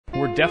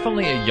we're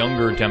definitely a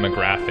younger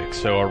demographic.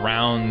 So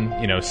around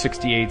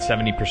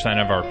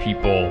 68-70% of our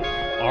people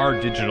are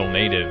digital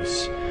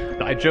natives.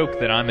 I joke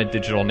that I'm a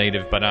digital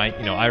native, but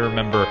I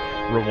remember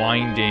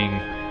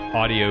rewinding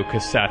audio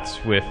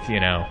cassettes with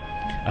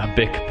a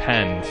Bic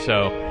pen.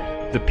 So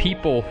the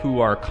people who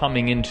are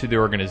coming into the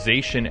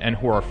organization and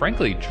who are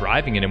frankly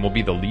driving it and will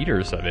be the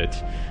leaders of it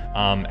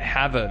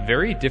have a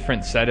very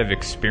different set of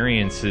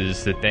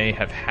experiences that they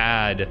have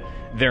had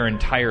their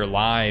entire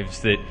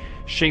lives that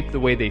shape the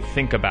way they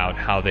think about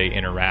how they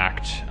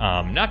interact,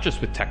 not just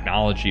with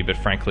technology, but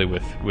frankly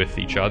with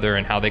each other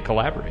and how they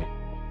collaborate.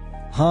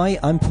 Hi,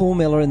 I'm Paul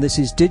Miller, and this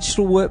is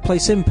Digital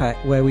Workplace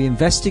Impact, where we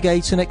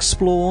investigate and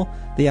explore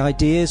the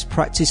ideas,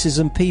 practices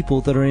and people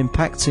that are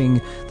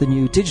impacting the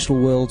new digital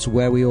worlds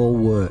where we all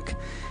work.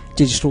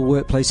 Digital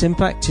Workplace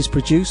Impact is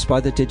produced by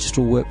the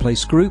Digital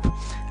Workplace Group,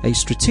 a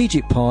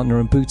strategic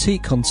partner and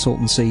boutique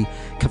consultancy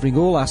covering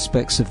all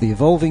aspects of the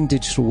evolving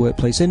digital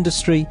workplace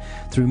industry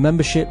through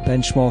membership,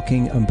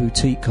 benchmarking and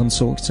boutique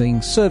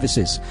consulting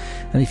services.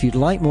 And if you'd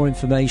like more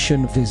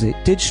information, visit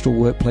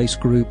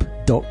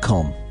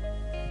digitalworkplacegroup.com.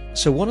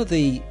 So one of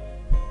the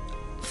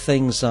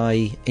things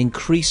I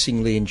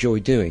increasingly enjoy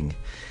doing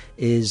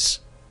is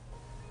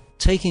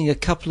taking a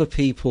couple of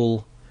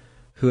people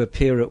who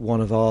appear at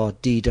one of our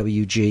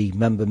DWG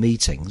member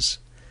meetings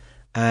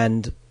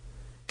and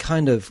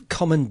kind of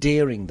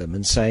commandeering them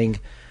and saying,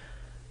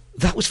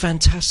 that was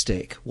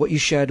fantastic, what you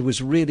shared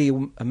was really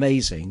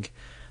amazing,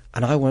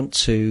 and I want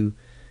to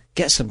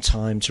get some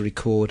time to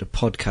record a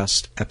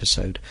podcast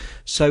episode.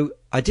 So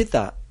I did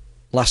that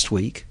last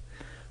week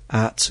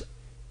at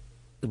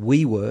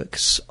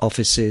WeWork's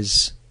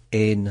offices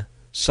in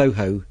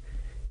Soho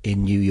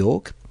in New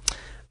York,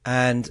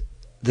 and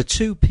the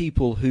two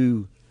people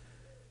who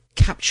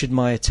captured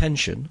my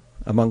attention,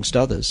 amongst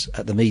others,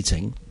 at the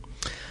meeting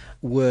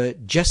were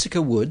Jessica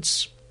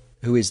Woods,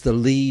 who is the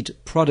lead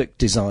product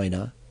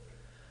designer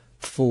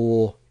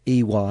for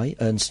EY,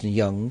 Ernst &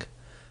 Young,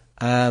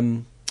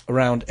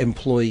 around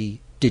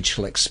employee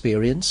digital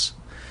experience,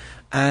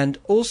 and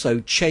also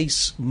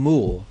Chase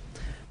Moore.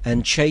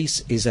 And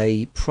Chase is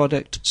a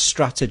product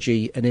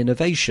strategy and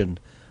innovation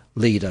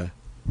leader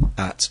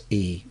at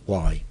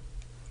EY.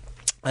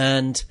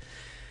 And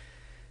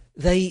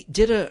they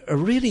did a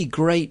really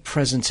great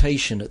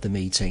presentation at the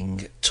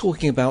meeting,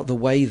 talking about the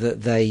way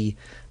that they,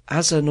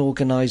 as an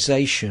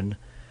organisation,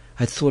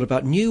 had thought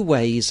about new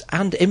ways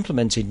and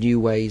implemented new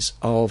ways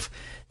of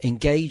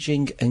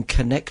engaging and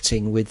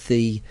connecting with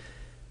the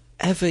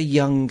ever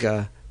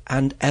younger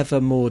and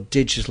ever more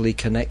digitally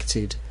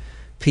connected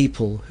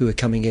people who are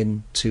coming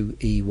into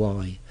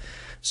EY.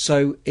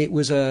 So it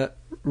was a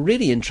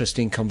really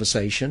interesting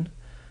conversation.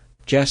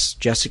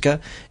 Jessica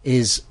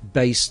is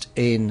based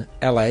in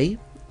LA.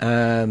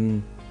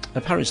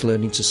 Apparently is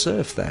learning to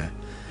surf there,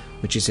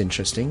 which is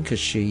interesting because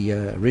she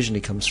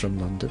originally comes from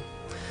London.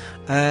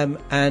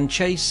 And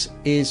Chase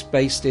is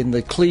based in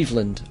the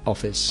Cleveland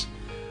office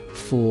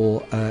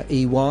for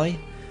EY,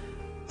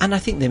 and I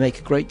think they make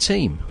a great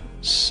team.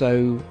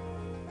 So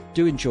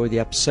do enjoy the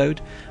episode.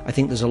 I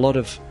think there's a lot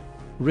of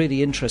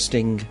really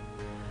interesting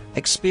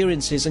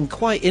experiences and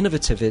quite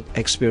innovative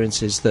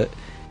experiences that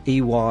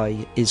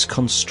EY is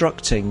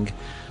constructing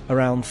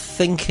around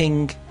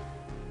thinking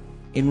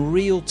in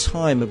real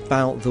time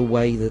about the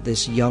way that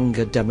this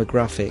younger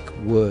demographic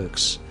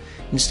works.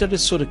 Instead of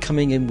sort of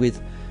coming in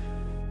with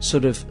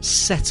sort of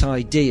set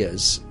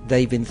ideas,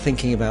 they've been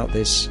thinking about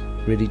this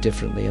really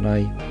differently, and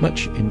I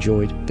much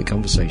enjoyed the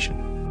conversation.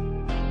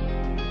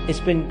 It's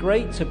been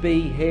great to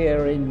be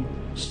here in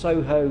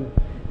Soho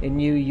in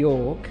New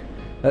York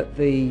at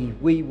the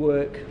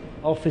WeWork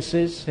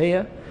offices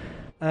here,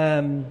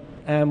 and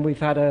we've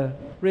had a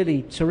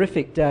really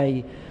terrific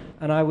day,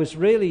 and I was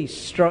really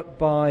struck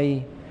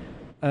by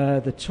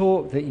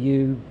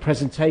the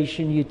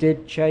presentation you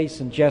did, Chase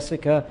and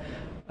Jessica,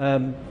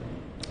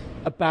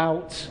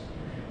 about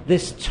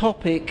this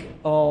topic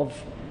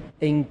of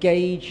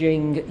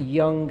engaging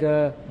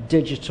younger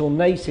digital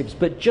natives.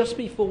 But just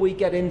before we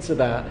get into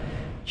that,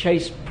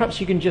 Chase, perhaps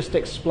you can just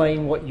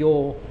explain what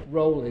your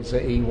role is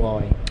at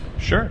EY.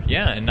 Sure,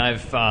 yeah, and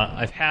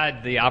I've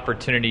had the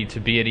opportunity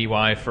to be at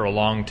EY for a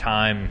long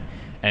time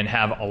and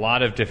have a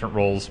lot of different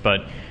roles,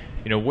 but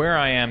where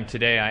I am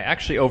today, I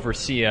actually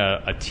oversee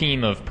a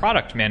team of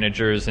product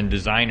managers and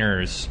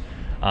designers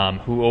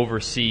who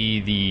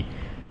oversee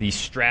the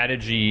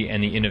strategy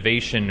and the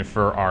innovation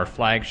for our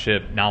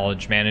flagship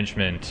knowledge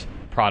management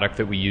product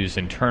that we use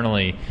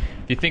internally.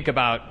 If you think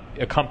about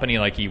a company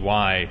like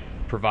EY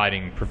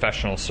providing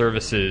professional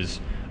services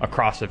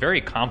across a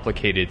very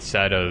complicated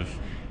set of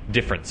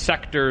different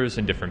sectors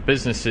and different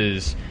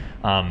businesses,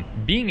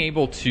 being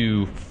able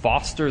to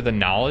foster the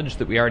knowledge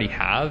that we already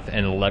have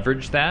and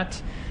leverage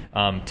that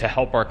to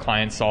help our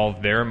clients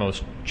solve their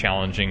most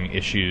challenging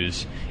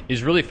issues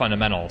is really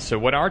fundamental. So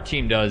what our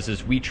team does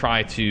is we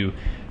try to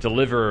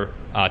deliver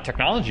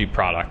technology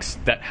products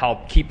that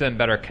help keep them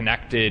better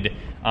connected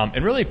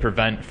and really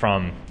prevent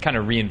from kind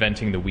of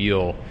reinventing the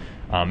wheel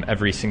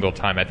every single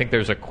time. I think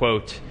there's a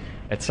quote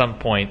at some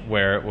point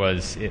where it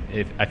was,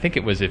 I think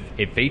it was if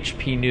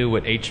HP knew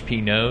what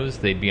HP knows,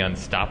 they'd be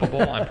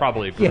unstoppable. I'm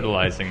probably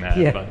brutalizing that.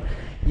 Yeah. But.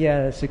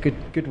 Yeah, that's a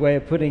good way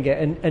of putting it.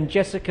 And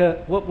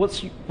Jessica,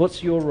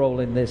 what's your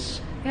role in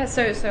this? Yeah,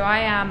 so I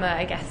am,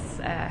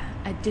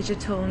 a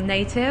digital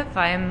native.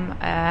 I'm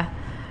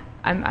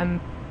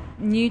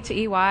new to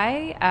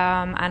EY,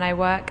 and I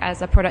work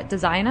as a product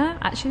designer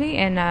actually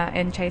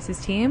in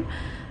Chase's team.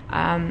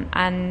 It's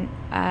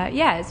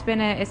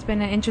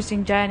been an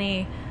interesting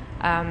journey,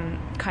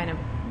 kind of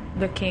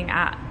looking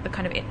at the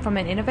kind of from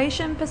an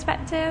innovation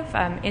perspective,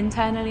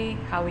 internally,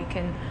 how we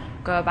can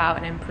go about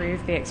and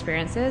improve the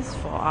experiences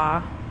for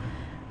our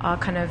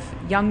kind of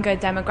younger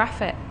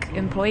demographic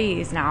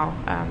employees now.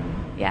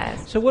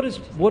 So what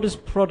does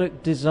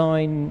product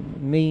design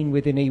mean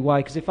within EY?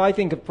 Because if I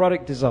think of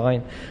product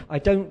design, I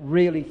don't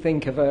really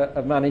think of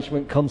a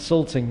management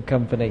consulting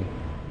company.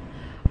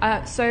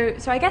 So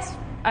I guess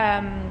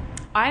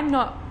I'm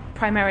not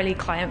primarily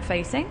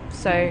client-facing.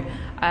 So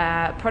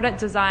product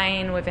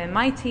design within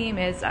my team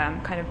is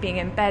kind of being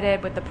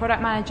embedded with the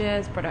product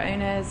managers, product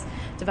owners,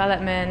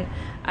 development,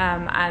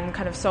 and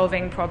kind of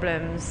solving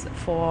problems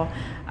for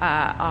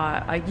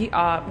our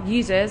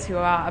users who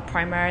are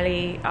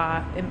primarily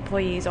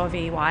employees of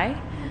EY.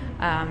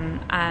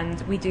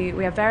 And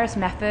we have various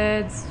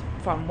methods,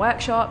 from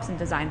workshops and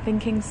design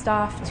thinking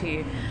stuff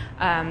to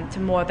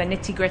more of the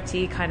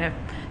nitty-gritty kind of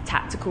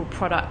tactical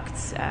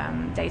products,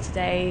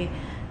 day-to-day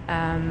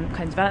kind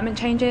of development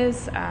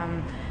changes,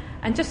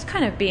 and just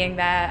kind of being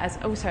there as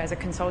a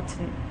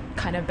consultant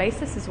kind of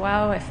basis as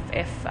well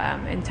if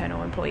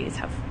internal employees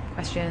have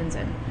questions.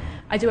 And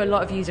I do a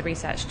lot of user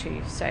research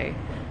too, so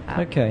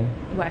working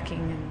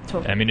and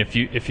talking. I mean, if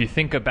you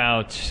think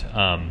about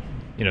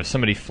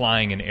somebody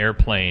flying an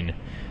airplane,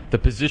 the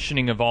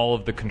positioning of all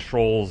of the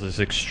controls is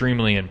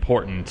extremely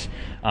important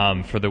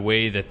for the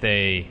way that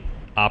they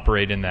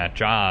operate in that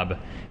job.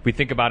 If we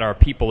think about our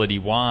people at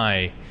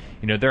EY,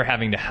 they're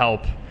having to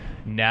help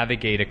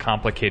navigate a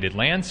complicated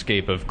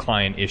landscape of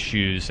client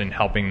issues and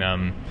helping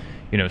them,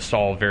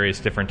 solve various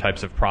different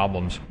types of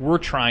problems. We're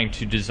trying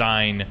to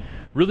design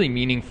really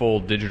meaningful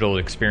digital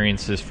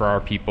experiences for our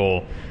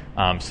people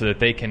so that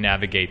they can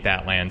navigate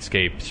that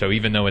landscape. So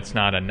even though it's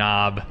not a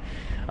knob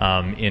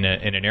in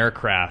an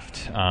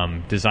aircraft,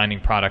 designing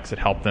products that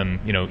help them,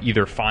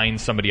 either find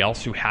somebody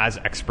else who has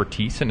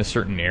expertise in a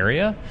certain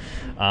area,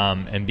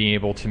 and being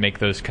able to make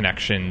those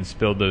connections,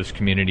 build those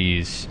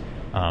communities.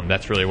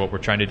 That's really what we're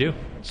trying to do.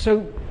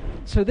 So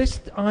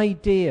this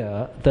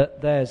idea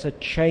that there's a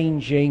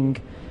changing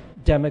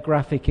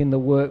demographic in the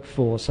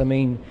workforce. I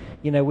mean,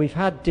 we've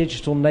had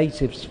digital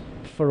natives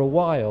for a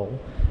while,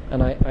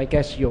 and I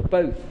guess you're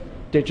both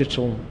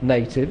digital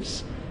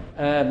natives,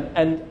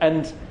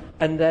 and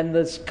then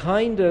there's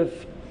kind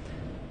of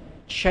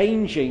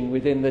changing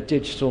within the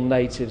digital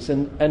natives.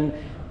 And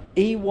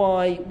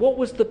EY, what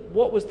was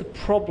the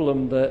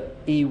problem that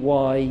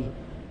EY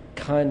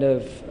kind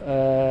of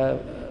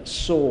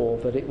saw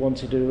that it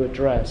wanted to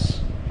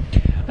address?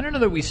 I don't know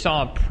that we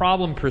saw a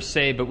problem per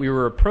se, but we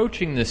were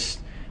approaching this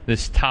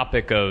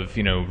topic of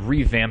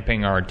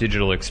revamping our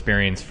digital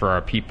experience for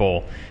our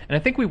people, and I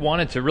think we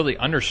wanted to really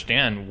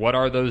understand what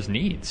are those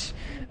needs.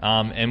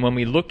 And when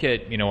we look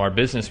at our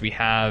business, we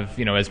have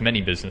as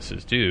many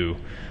businesses do,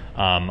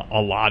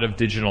 a lot of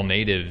digital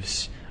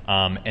natives,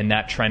 and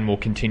that trend will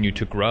continue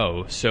to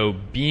grow. So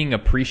being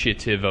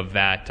appreciative of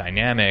that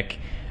dynamic,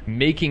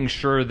 making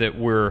sure that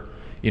we're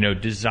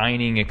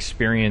designing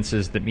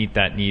experiences that meet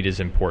that need is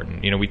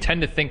important. We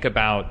tend to think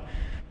about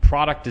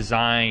product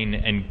design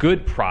and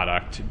good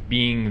product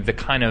being the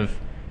kind of,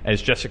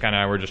 as Jessica and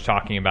I were just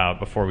talking about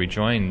before we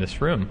joined this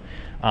room,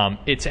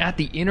 it's at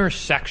the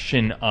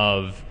intersection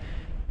of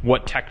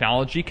what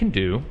technology can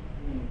do,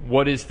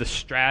 what is the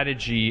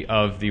strategy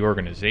of the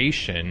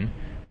organization,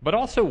 but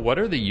also what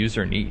are the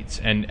user needs,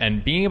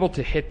 and being able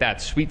to hit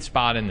that sweet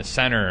spot in the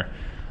center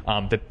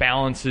that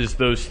balances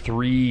those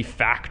three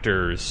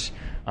factors,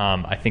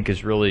 I think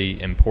is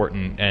really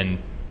important. And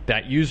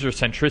that user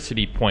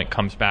centricity point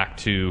comes back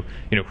to,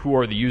 who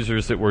are the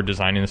users that we're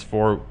designing this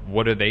for?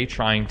 What are they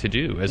trying to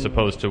do, as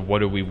opposed to what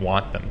do we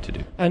want them to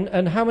do?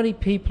 And how many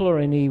people are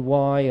in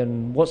EY,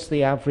 and what's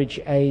the average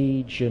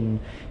age, and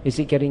is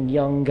it getting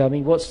younger? I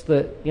mean, what's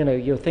the,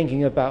 you're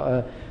thinking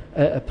about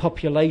a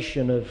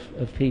population of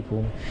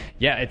people.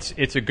 Yeah,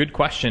 it's a good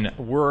question.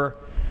 We're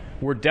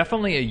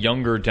definitely a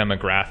younger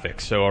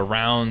demographic. So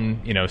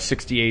around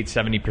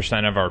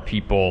 68-70% of our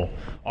people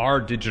are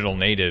digital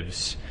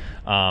natives,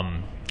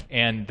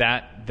 and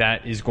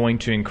that is going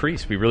to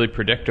increase. We really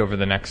predict over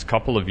the next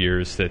couple of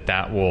years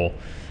that will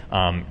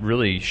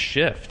really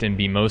shift and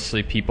be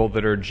mostly people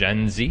that are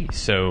Gen Z.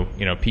 So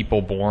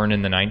people born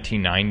in the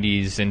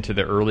 1990s into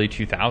the early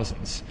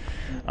 2000s.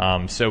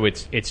 So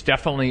it's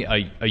definitely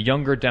a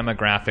younger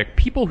demographic.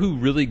 People who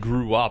really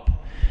grew up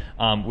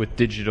with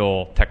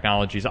digital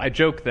technologies. I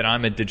joke that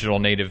I'm a digital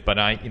native, but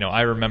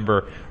I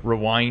remember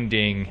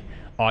rewinding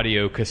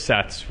audio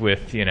cassettes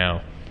with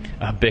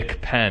a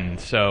Bic pen.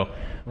 So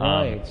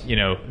Right.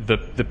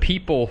 The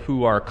people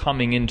who are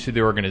coming into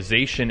the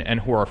organization and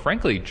who are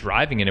frankly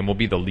driving it and will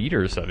be the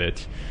leaders of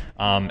it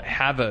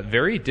have a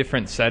very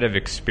different set of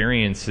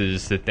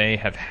experiences that they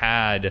have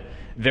had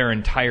their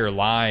entire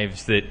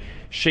lives that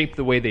shape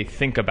the way they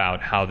think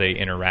about how they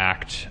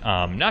interact,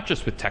 not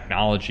just with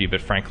technology,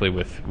 but frankly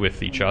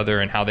with each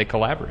other and how they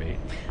collaborate.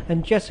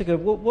 And Jessica,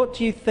 what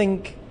do you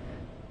think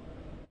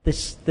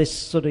this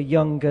sort of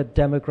younger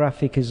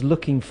demographic is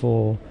looking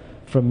for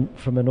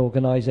from an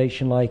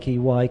organisation like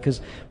EY?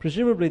 Because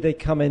presumably they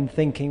come in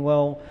thinking,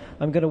 well,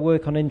 I'm going to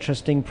work on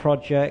interesting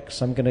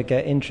projects, I'm going to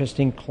get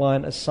interesting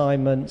client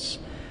assignments.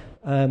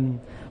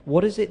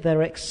 What is it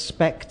they're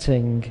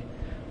expecting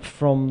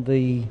from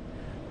the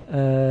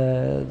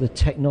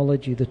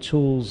technology, the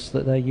tools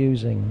that they're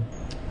using?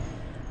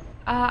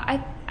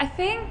 I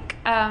think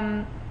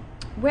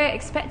we're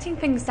expecting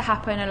things to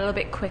happen a little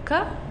bit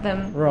quicker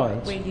than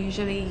what we're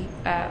usually,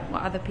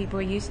 what other people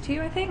are used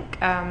to, I think.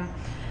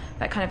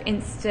 That kind of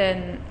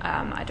instant,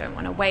 I don't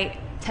want to wait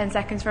 10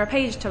 seconds for a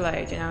page to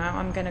load,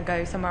 I'm going to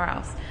go somewhere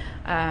else.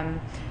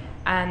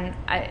 And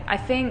I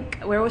think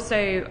we're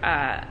also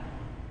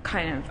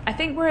I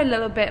think we're a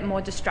little bit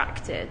more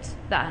distracted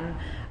than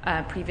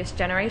previous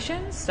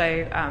generations.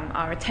 So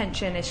our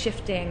attention is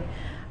shifting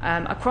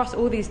across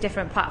all these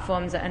different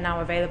platforms that are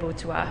now available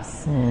to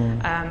us.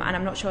 And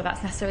I'm not sure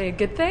that's necessarily a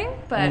good thing,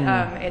 but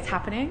it's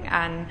happening.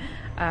 And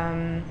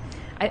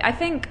I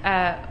think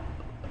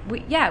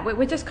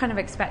we're just kind of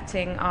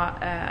expecting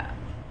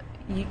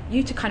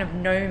you to kind of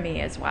know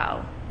me as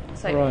well.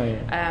 So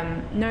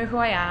know who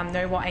I am,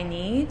 know what I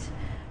need.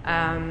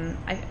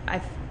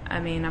 I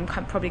mean, I'm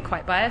probably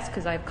quite biased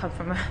because I've come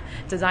from a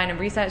design and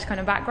research kind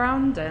of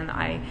background, and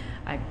I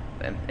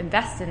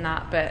invest in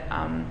that. But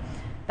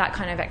that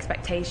kind of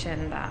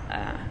expectation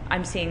that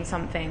I'm seeing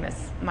something that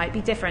might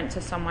be different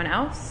to someone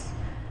else,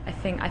 I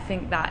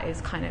think that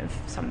is kind of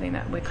something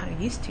that we're kind of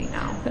used to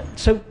now.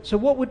 So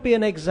what would be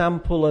an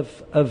example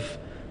of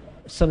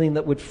something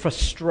that would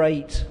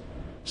frustrate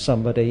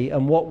somebody,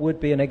 and what would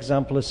be an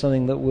example of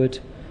something that would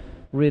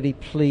really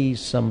please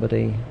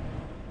somebody?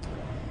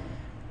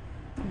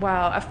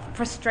 Well, a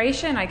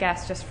frustration, I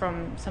guess, just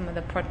from some of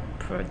the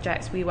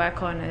projects we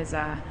work on is,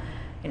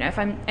 if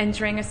I'm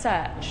entering a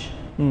search,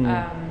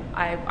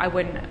 I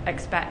wouldn't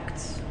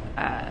expect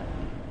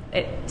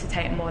it to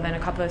take more than a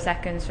couple of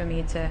seconds for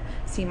me to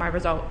see my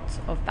results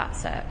of that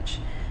search.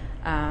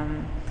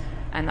 And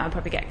I'll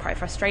probably get quite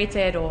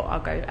frustrated, or I'll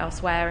go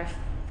elsewhere if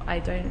I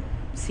don't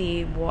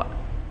see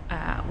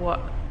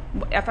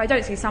if I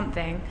don't see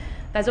something.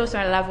 There's also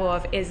a level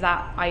of, is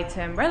that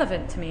item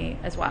relevant to me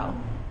as well?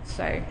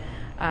 So,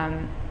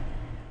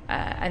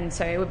 and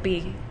so it would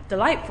be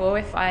delightful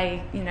if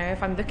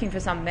if I'm looking for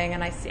something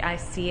and I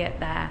see it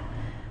there,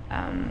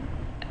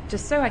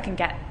 just so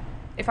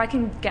if I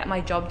can get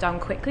my job done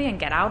quickly and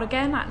get out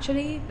again,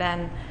 actually,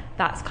 then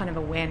that's kind of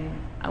a win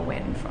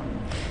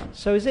from.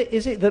 So is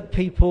it that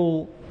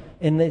people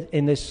in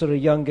this sort of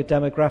younger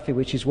demographic,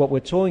 which is what we're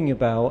talking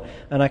about,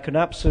 and I can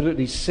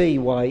absolutely see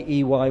why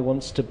EY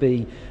wants to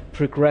be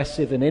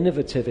progressive and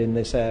innovative in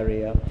this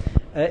area,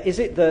 is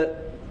it that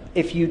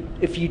if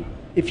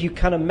you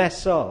kind of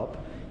mess up,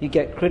 you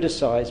get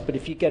criticised, but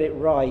if you get it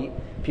right,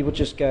 people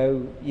just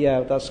go,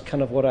 yeah, that's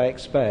kind of what I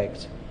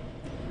expect?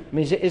 I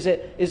mean, is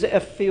it a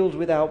field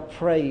without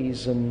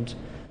praise and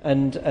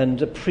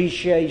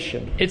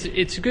appreciation?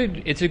 It's a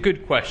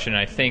good question.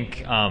 I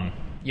think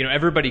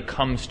everybody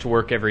comes to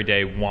work every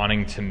day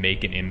wanting to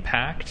make an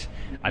impact.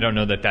 I don't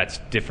know that that's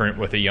different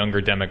with a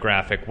younger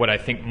demographic. What I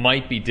think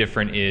might be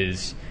different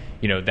is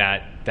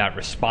that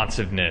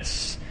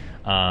responsiveness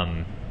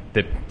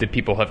that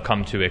people have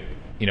come to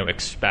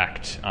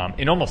expect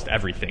in almost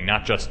everything,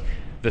 not just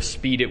the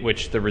speed at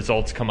which the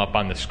results come up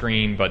on the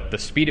screen, but the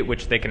speed at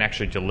which they can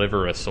actually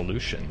deliver a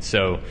solution.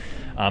 So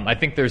I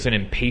think there's an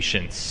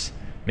impatience,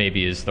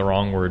 maybe is the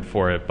wrong word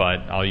for it, but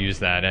I'll use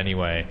that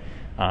anyway,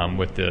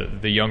 with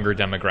the younger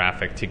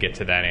demographic to get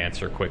to that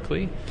answer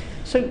quickly.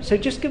 So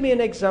just give me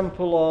an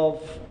example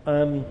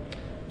of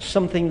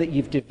something that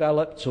you've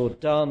developed or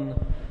done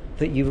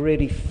that you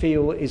really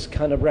feel is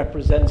kind of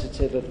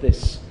representative of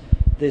this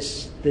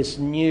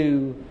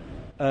new,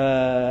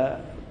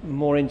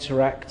 more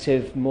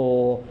interactive,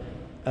 more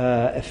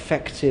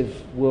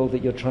effective world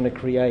that you're trying to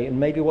create, and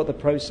maybe what the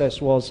process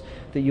was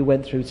that you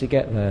went through to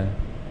get there.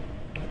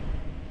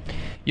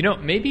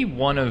 Maybe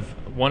one of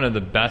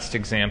the best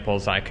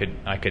examples I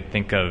could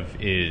think of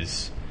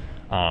is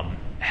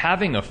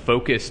having a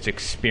focused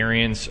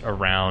experience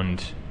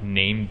around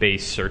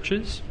name-based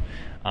searches.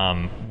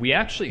 We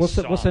actually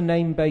what's a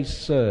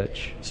name-based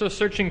search? So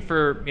searching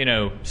for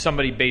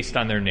somebody based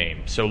on their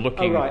name. So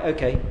looking. Oh, right.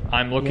 Okay.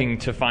 I'm looking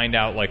to find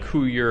out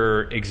who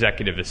your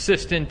executive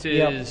assistant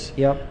is.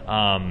 Yep.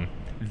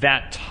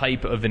 That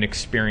type of an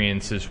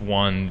experience is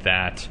one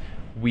that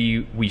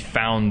we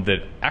found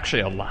that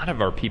actually a lot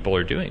of our people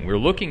are doing. We're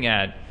looking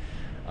at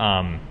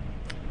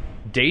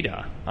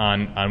data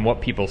on what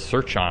people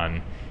search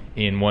on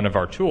in one of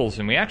our tools,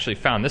 and we actually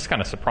found, this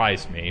kind of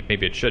surprised me.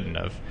 Maybe it shouldn't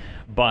have,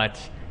 but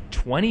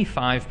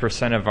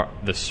 25%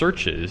 of the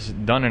searches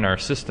done in our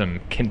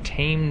system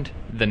contained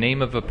the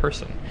name of a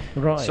person.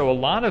 Right. So a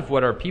lot of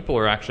what our people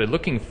are actually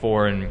looking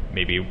for, and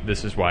maybe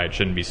this is why it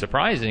shouldn't be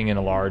surprising in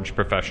a large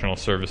professional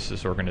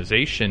services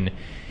organization,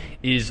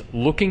 is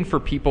looking for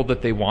people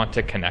that they want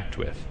to connect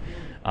with.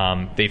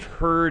 They've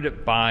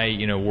heard by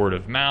word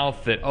of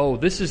mouth that, oh,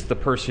 this is the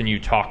person you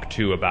talk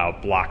to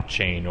about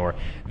blockchain, or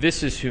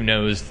this is who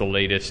knows the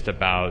latest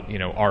about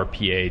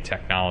RPA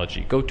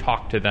technology. Go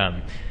talk to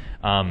them.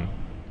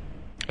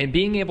 And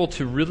being able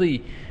to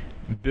really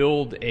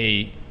build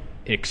a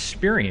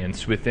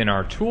experience within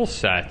our tool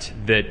set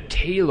that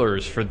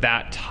tailors for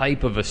that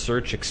type of a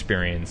search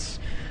experience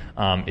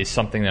is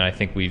something that I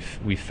think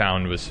we've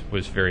found was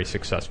very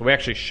successful. We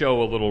actually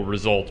show a little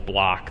result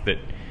block that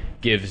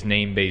gives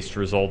name-based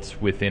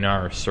results within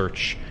our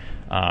search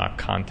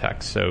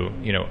context. So,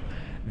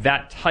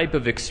 that type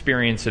of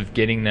experience of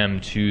getting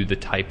them to the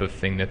type of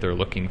thing that they're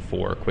looking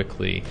for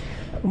quickly.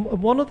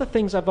 One of the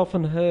things I've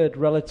often heard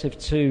relative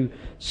to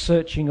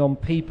searching on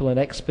people and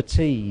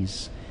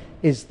expertise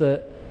is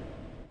that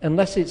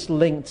unless it's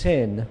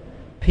LinkedIn,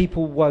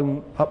 people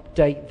won't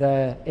update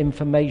their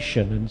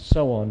information and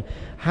so on.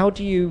 How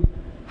do you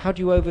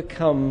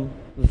overcome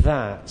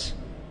that?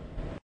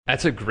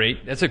 That's a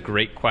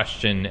great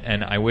question,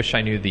 and I wish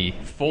I knew the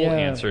full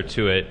answer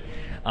to it.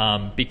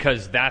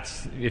 Because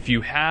if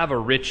you have a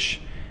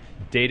rich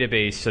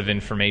database of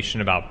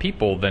information about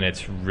people, then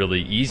it's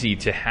really easy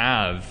to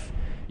have,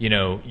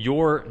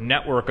 your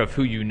network of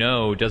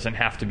who doesn't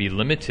have to be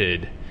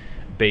limited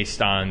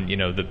based on,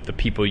 the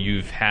people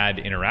you've had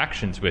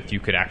interactions with. You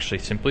could actually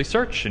simply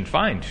search and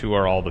find who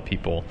are all the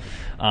people.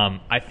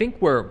 I think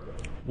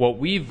what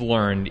we've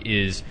learned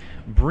is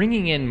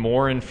bringing in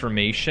more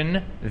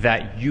information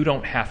that you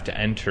don't have to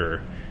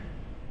enter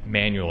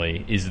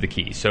manually is the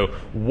key. So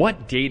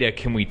what data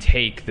can we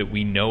take that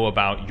we know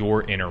about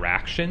your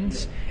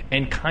interactions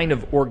and kind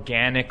of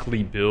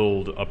organically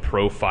build a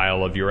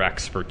profile of your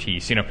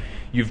expertise?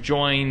 You've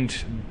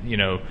joined,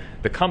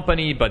 the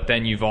company, but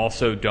then you've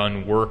also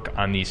done work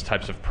on these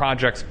types of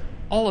projects.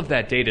 All of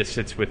that data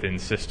sits within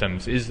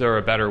systems. Is there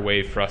a better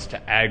way for us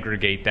to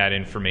aggregate that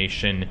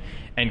information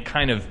and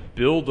kind of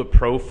build a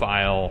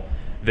profile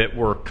that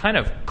we're kind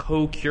of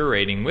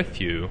co-curating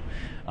with you?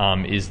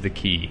 Is the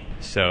key.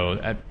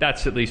 So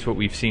that's at least what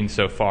we've seen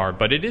so far.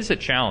 But it is a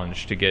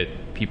challenge to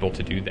get people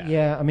to do that.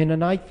 Yeah,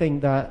 and I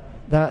think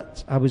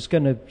that I was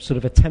going to sort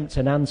of attempt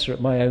an answer at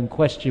my own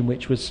question,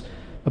 which was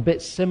a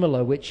bit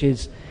similar, which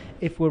is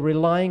if we're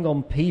relying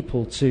on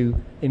people to,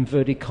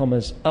 inverted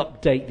commas,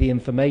 update the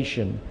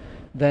information,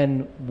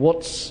 then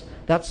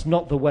that's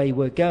not the way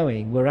we're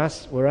going. We're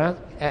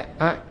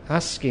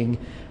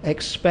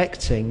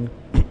expecting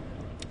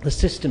the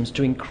systems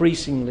to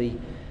increasingly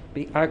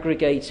be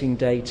aggregating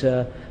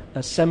data,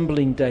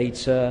 assembling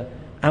data,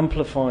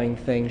 amplifying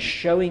things,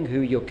 showing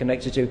who you're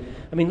connected to.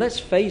 I mean, let's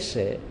face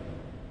it,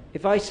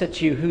 if I said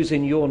to you, who's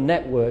in your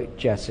network,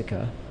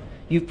 Jessica,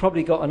 you've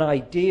probably got an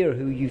idea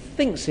who you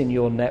think's in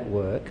your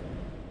network,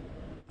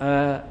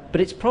 but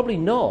it's probably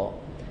not.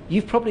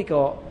 You've probably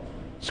got,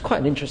 it's quite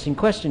an interesting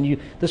question,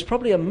 there's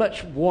probably a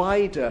much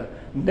wider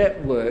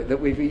network that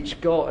we've each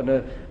got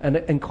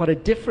and quite a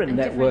different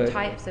network.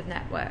 Different types of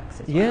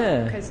networks as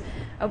well. Because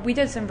we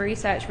did some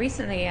research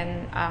recently,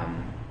 and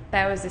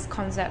there was this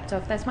concept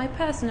of there's my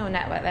personal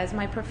network, there's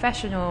my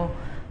professional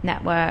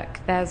network,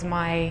 there's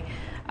my,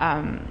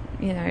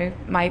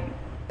 my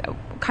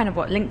kind of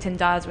what LinkedIn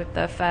does with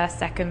the first,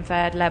 second,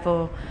 third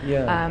level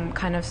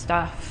kind of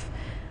stuff.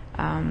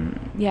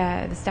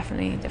 There's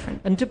definitely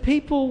different. And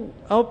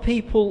are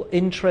people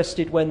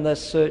interested when they're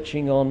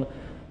searching on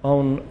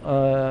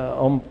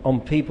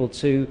people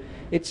to?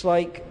 It's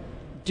like,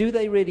 do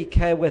they really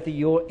care whether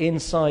you're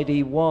inside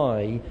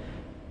EY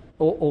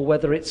or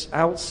whether it's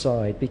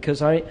outside?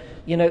 Because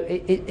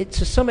it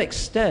to some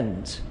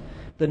extent,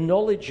 the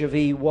knowledge of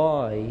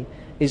EY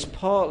is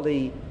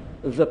partly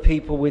the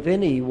people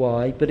within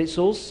EY, but it's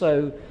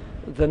also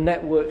the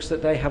networks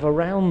that they have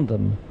around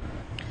them.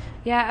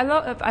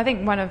 Yeah, I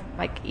think one of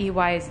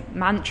EY's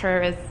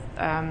mantra is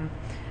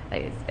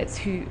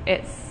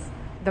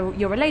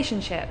your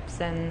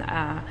relationships and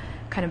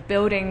kind of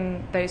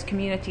building those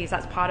communities.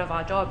 That's part of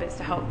our job, is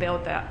to help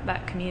build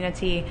that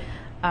community.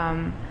 It's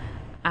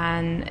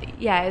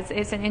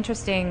an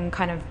interesting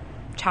kind of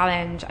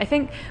challenge. I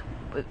think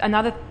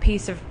another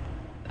piece of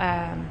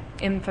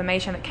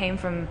information that came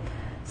from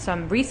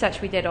some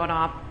research we did on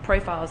our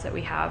profiles that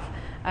we have,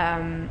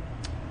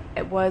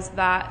 it was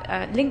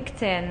that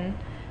LinkedIn,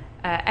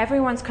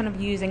 everyone's kind of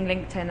using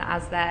LinkedIn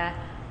as their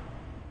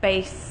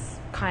base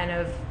kind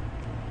of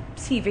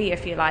CV,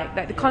 if you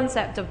like. The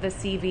concept of the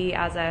CV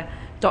as a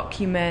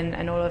document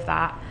and all of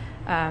that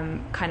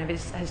kind of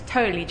has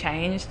totally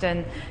changed,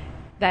 and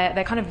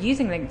they're kind of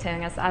using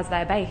LinkedIn as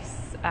their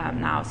base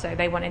now. So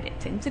they wanted it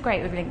to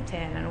integrate with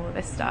LinkedIn and all of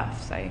this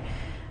stuff.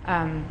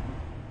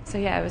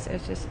 It was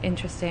just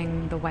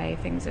interesting the way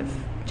things have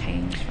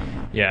changed from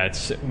that. Yeah,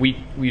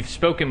 we've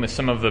spoken with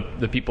some of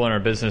the people in our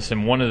business,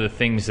 and one of the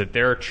things that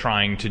they're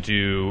trying to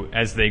do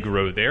as they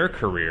grow their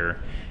career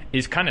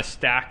is kind of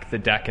stack the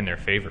deck in their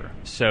favor.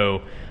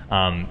 So,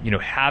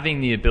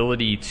 having the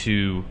ability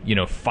to,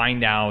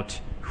 find out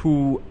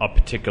who a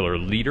particular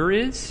leader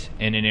is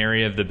in an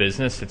area of the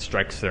business that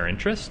strikes their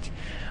interest,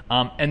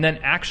 and then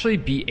actually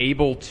be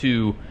able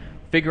to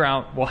figure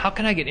out, well, how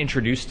can I get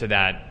introduced to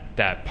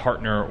that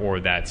partner or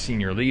that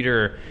senior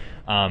leader,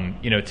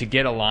 to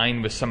get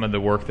aligned with some of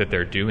the work that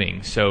they're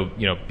doing. So,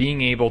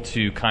 being able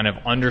to kind of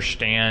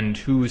understand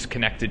who's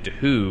connected to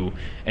who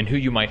and who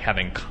you might have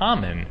in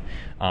common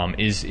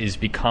is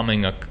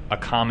becoming a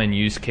common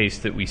use case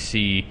that we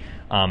see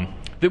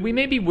that we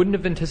maybe wouldn't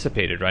have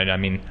anticipated, right? I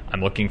mean,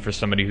 I'm looking for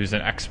somebody who's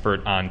an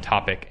expert on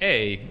topic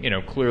A,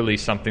 clearly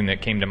something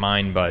that came to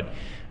mind, but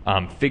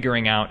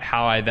figuring out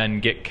how I then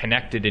get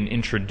connected and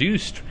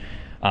introduced,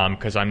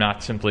 because I'm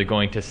not simply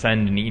going to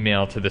send an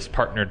email to this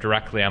partner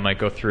directly. I might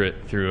go through it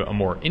through a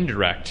more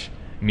indirect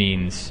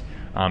means,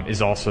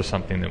 is also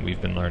something that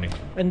we've been learning.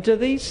 And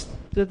does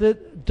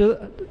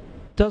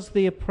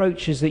the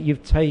approaches that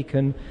you've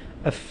taken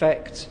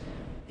affect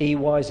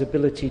EY's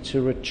ability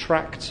to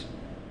attract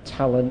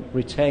talent,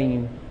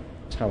 retain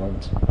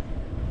talent?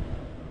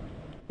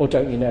 Or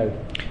don't you know?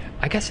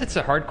 I guess it's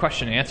a hard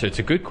question to answer. It's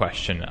a good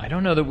question. I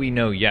don't know that we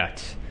know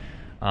yet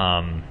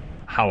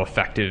how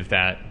effective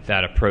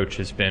that approach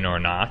has been or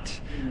not.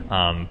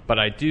 But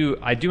I do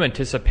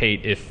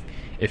anticipate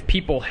if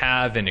people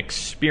have an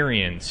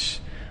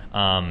experience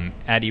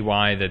at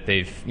EY that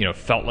they've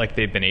felt like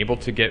they've been able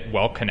to get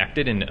well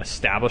connected and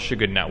establish a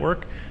good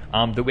network,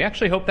 that we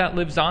actually hope that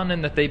lives on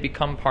and that they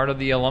become part of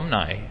the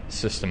alumni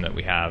system that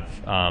we have.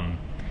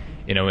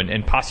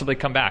 And possibly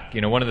come back.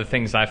 One of the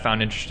things I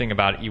found interesting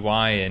about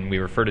EY, and we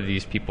refer to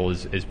these people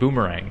as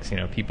boomerangs,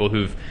 people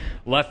who've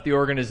left the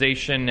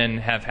organization and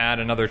have had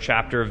another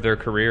chapter of their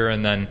career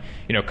and then,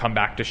 come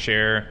back to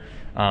share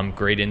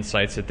great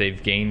insights that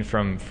they've gained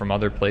from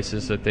other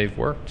places that they've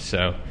worked.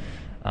 So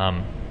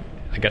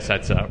I guess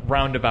that's a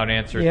roundabout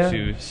answer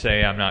to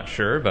say I'm not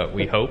sure, but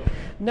we hope.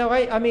 No,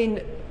 I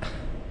mean,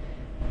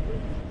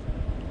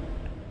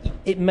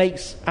 it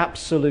makes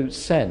absolute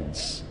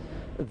sense.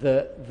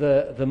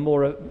 The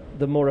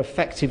more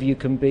effective you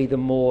can be,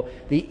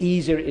 the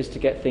easier it is to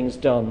get things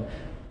done.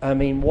 I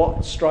mean,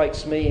 what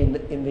strikes me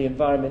in the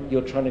environment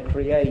you're trying to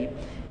create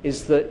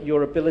is that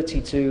your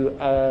ability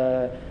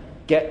to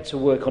get to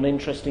work on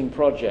interesting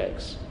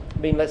projects. I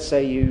mean, let's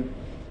say you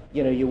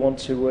want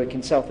to work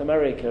in South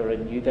America,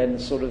 and you then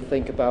sort of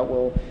think about,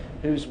 well,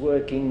 who's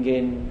working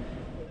in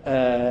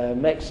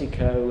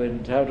Mexico,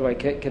 and how do I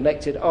get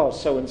connected? Oh,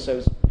 so and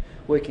so's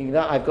working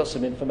that. I've got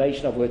some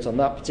information. I've worked on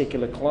that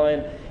particular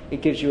client.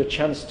 It gives you a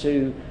chance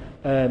to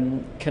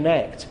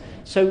connect.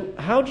 So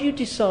how do you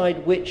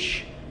decide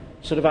which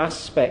sort of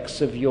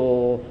aspects of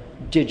your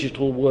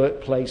digital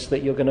workplace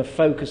that you're going to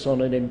focus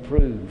on and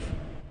improve?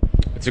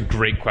 It's a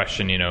great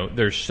question.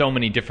 There's so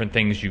many different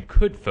things you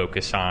could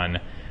focus on.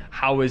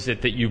 How is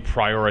it that you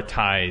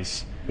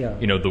prioritize,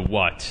 the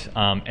what?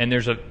 And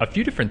there's a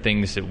few different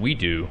things that we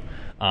do.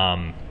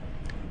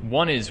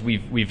 One is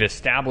we've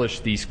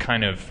established these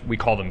kind of, we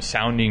call them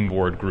sounding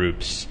board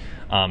groups,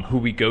 who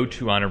we go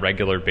to on a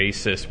regular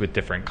basis with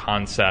different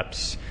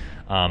concepts.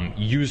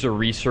 User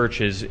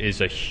research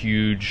is a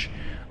huge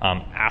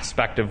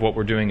aspect of what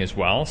we're doing as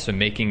well. So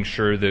making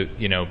sure that,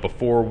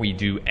 before we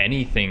do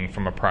anything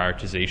from a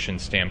prioritization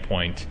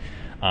standpoint,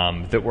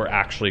 that we're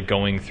actually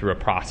going through a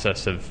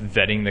process of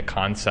vetting the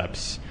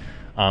concepts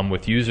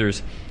with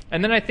users.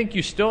 And then I think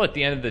you still, at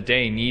the end of the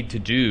day, need to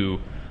do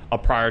a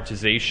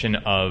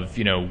prioritization of,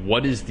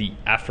 what is the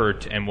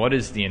effort and what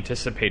is the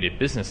anticipated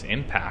business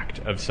impact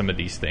of some of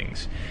these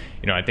things.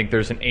 I think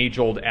there's an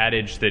age-old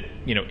adage that,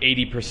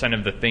 80%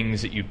 of the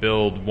things that you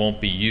build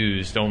won't be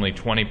used, only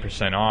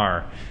 20%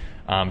 are.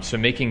 So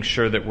making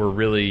sure that we're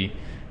really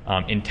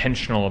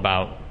intentional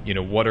about,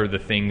 what are the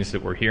things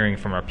that we're hearing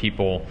from our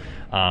people.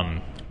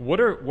 What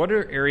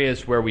are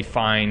areas where we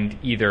find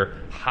either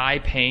high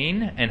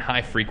pain and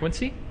high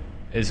frequency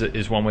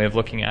is one way of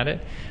looking at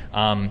it.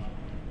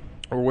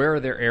 Or where are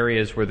there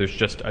areas where there's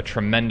just a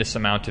tremendous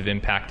amount of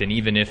impact, and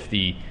even if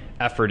the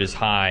effort is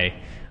high,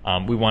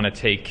 we want to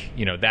take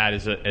that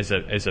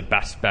as a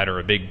best bet or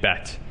a big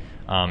bet,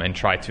 and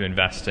try to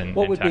invest and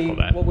tackle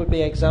that. What would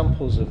be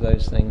examples of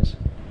those things?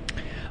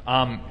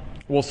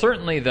 Well,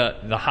 certainly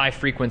the high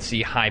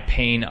frequency, high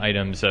pain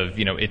items of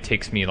it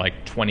takes me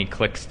like 20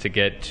 clicks to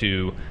get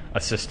to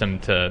a system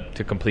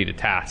to complete a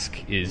task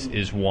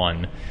is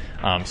one.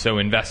 So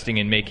investing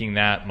in making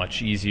that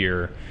much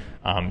easier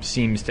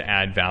seems to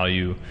add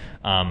value.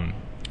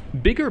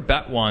 Bigger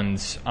bet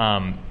ones,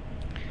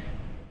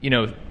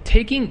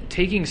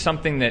 taking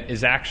something that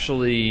is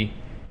actually,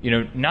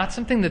 not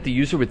something that the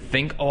user would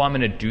think, oh, I'm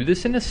going to do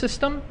this in a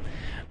system,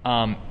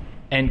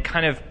 and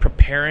kind of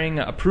preparing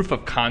a proof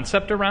of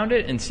concept around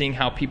it and seeing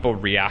how people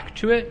react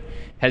to it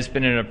has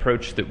been an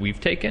approach that we've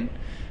taken.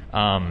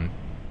 And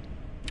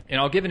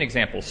I'll give an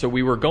example. So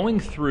we were going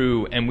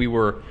through and we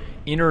were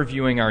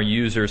interviewing our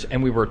users,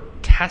 and we were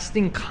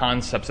testing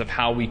concepts of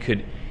how we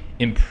could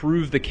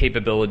improve the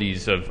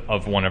capabilities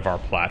of one of our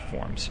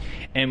platforms.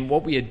 And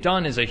what we had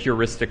done is a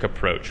heuristic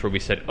approach where we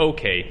said,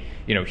 okay,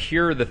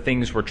 here are the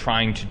things we're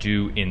trying to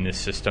do in this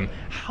system.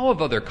 How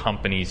have other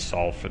companies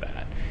solved for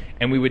that?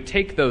 And we would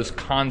take those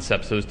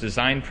concepts, those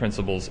design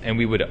principles, and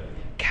we would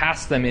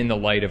cast them in the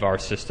light of our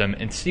system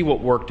and see what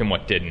worked and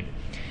what didn't.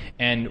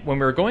 And when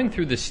we were going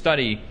through this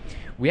study,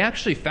 we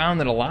actually found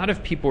that a lot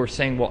of people were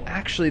saying, well,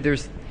 actually,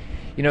 there's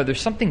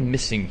something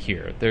missing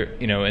here.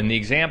 And the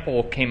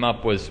example came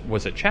up was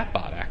a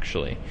chatbot,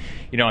 actually.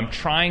 I'm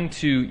trying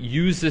to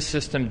use this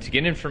system to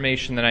get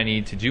information that I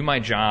need to do my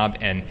job,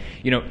 and,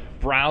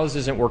 browse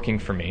isn't working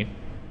for me.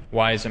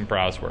 Why isn't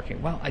browse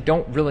working? Well, I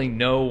don't really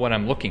know what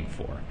I'm looking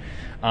for.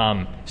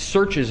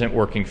 Search isn't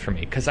working for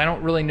me because I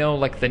don't really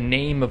know the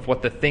name of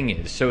what the thing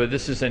is. So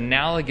this is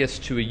analogous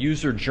to a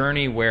user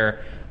journey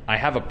where I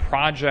have a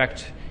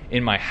project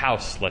in my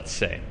house, let's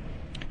say.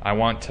 I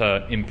want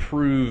to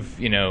improve,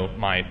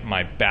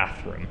 my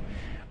bathroom.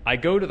 I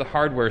go to the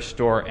hardware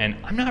store and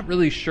I'm not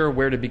really sure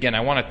where to begin.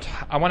 I want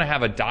to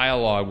have a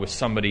dialogue with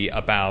somebody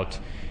about,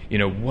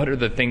 what are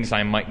the things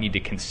I might need to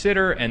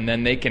consider, and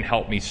then they can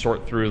help me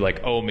sort through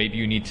maybe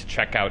you need to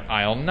check out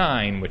aisle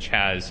 9, which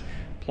has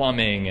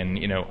plumbing,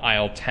 and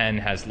aisle 10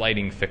 has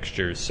lighting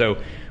fixtures. So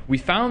we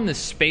found this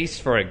space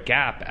for a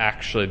gap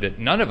actually that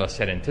none of us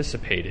had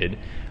anticipated,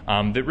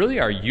 that really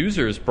our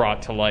users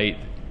brought to light.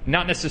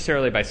 Not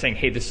necessarily by saying,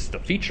 hey, this is the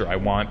feature I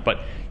want,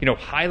 but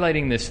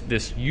highlighting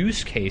this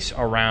use case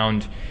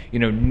around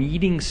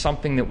needing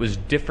something that was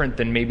different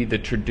than maybe the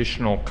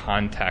traditional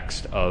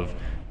context of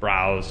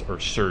browse or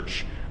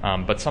search,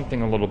 but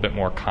something a little bit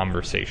more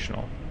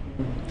conversational.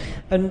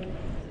 And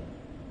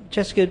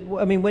Jessica,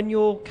 when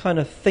you're kind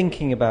of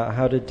thinking about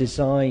how to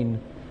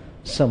design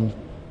some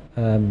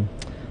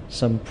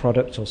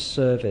product or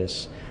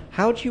service,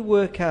 how do you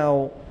work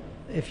out,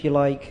 if you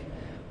like,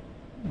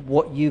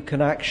 what you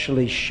can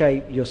actually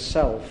shape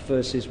yourself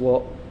versus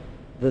what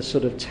the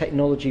sort of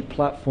technology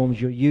platforms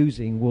you're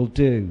using will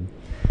do?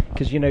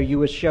 Because you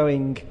were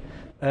showing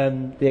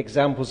the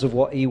examples of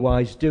what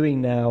EY is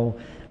doing now,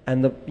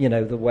 and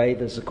the way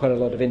there's quite a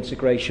lot of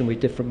integration with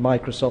different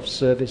Microsoft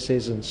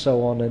services and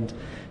so on, and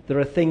there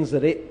are things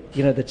that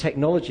the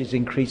technology is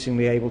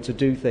increasingly able to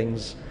do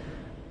things.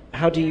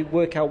 How do you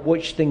work out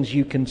which things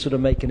you can sort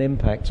of make an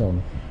impact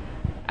on?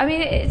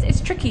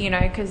 It's tricky,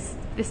 because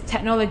this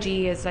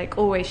technology is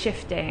always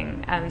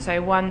shifting, and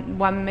so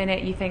one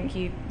minute you think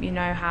you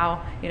know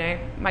how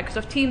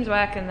Microsoft Teams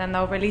work, and then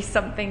they'll release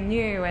something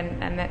new,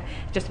 and it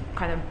just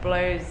kind of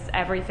blows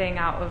everything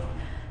out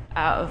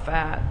of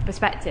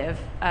perspective.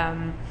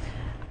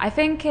 I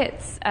think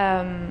it's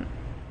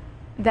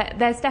that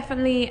there's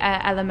definitely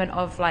an element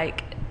of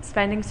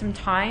spending some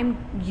time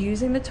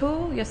using the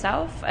tool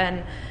yourself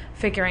and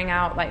figuring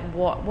out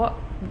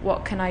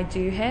what can I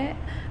do here.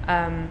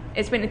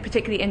 It's been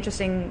particularly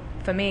interesting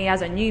for me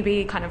as a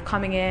newbie, kind of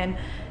coming in,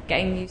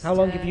 getting used to... How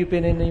long have you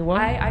been in EY?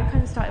 I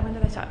kind of started, when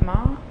did I start?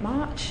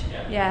 March?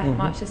 Yeah, mm-hmm.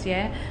 March this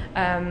year.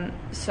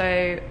 So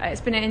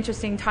it's been an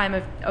interesting time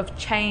of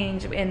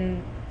change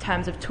in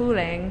terms of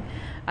tooling.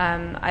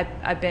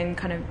 I've been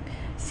kind of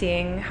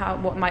seeing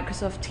what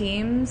Microsoft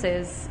Teams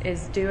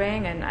is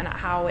doing and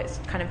how it's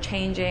kind of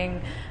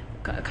changing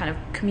kind of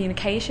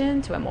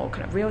communication to a more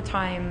kind of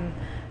real-time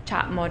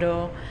chat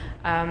model.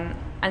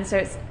 And so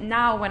it's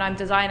now when I'm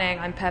designing,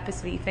 I'm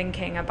purposely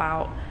thinking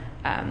about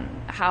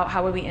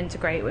how will we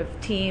integrate with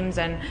Teams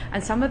and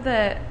some of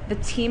the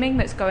teaming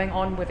that's going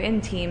on within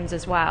Teams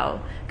as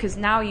well. Because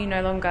now you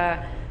no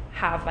longer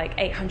have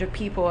 800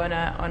 people on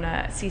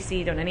a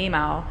CC'd on an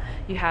email.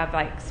 You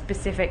have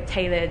specific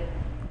tailored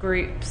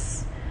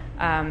groups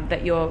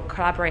that you're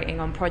collaborating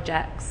on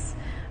projects.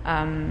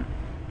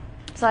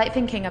 So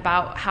thinking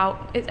about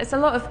how it's a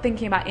lot of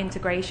thinking about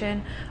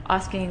integration,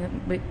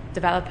 asking with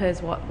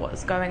developers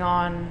what's going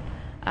on.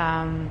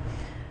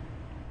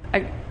 A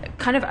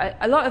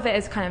lot of it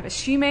is kind of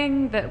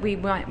assuming that we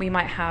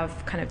might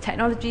have kind of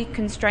technology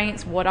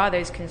constraints. What are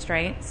those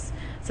constraints?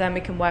 So then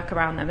we can work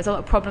around them. There's a lot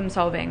of problem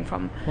solving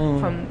from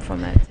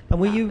it. And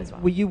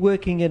were you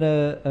working in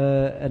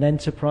an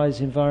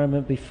enterprise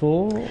environment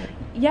before?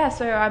 Yeah,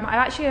 so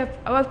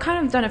I've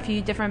kind of done a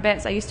few different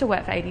bits. I used to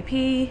work for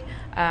ADP,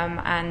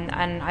 and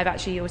I've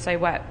actually also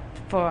worked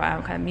for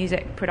a kind of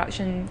music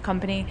production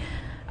company.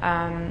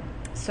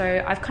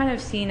 So I've kind of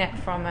seen it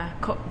from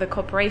the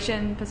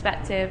corporation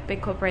perspective,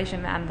 big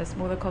corporation, and the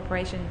smaller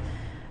corporation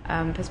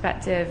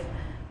perspective,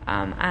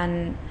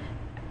 and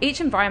each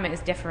environment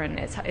is different.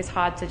 It's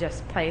hard to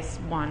just place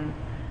one.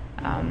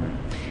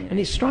 And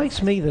it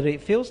strikes me that it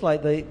feels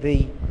like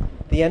the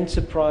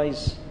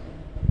enterprise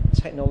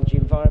technology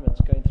environment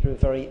is going through a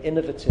very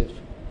innovative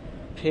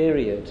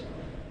period.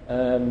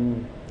 There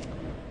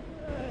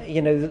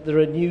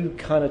are new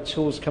kind of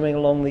tools coming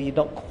along that you're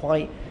not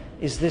quite.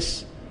 Is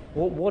this?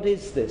 What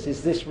is this?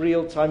 Is this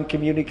real-time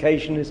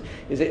communication? Is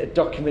it a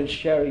document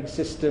sharing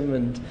system?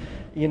 And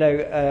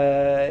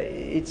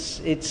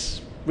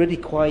it's really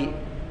quite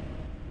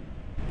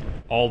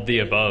all the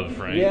above,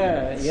 right?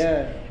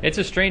 Yeah. It's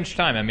a strange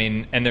time. I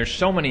mean, and there's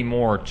so many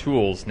more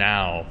tools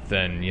now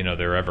than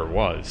there ever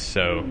was.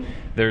 So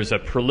there's a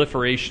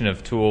proliferation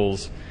of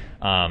tools.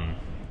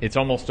 It's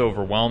almost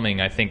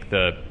overwhelming. I think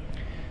the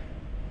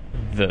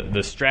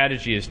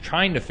strategy is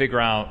trying to figure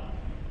out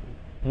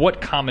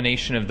what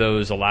combination of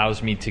those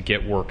allows me to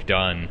get work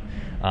done.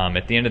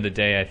 At the end of the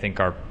day, I think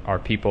our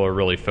people are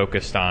really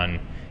focused on,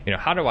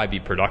 how do I be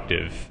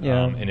productive?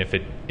 Yeah. And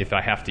if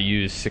I have to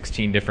use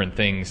 16 different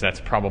things, that's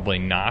probably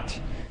not,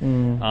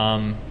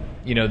 the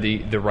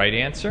right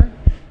answer.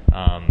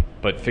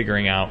 But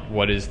figuring out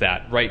what is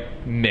that right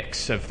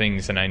mix of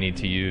things that I need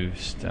to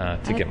use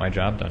to get my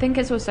job done. I think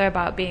it's also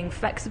about being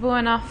flexible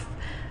enough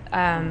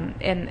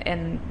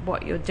in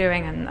what you're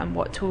doing and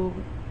what tool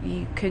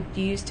you could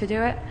use to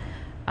do it.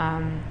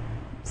 I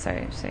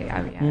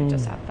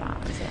just have that.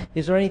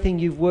 Is there anything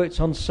you've worked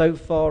on so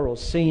far or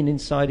seen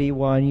inside EY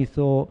and you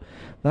thought,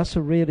 that's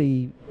a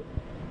really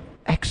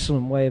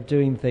excellent way of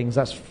doing things,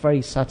 that's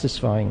very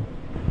satisfying?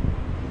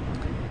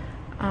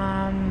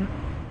 I'm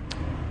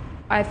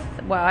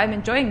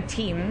enjoying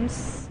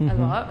Teams a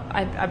lot.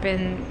 I've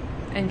been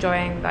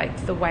enjoying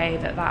the way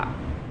that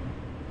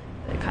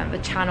kind of the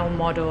channel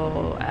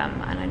model,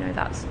 and I know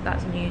that's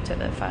new to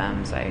the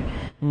firm. So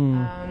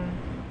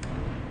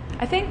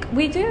I think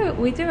we do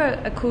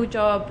a cool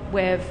job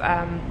with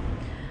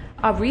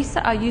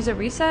our user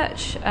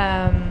research.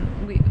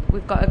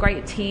 We've got a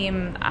great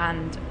team,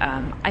 and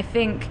I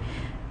think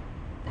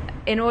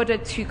in order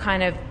to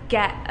kind of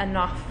get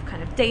enough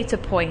kind of data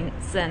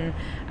points and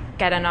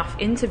get enough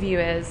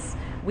interviewers,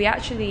 we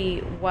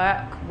actually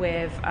work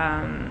with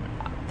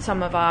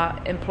some of our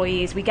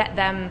employees. We get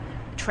them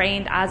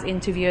trained as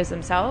interviewers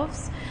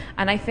themselves,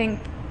 and I think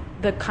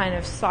the kind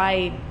of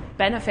side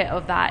benefit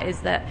of that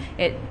is that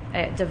it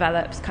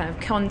develops kind of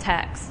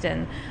context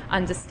and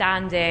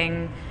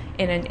understanding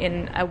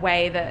in a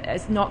way that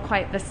is not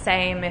quite the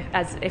same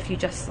as if you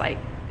just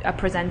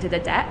presented a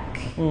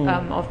deck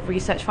of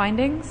research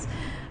findings.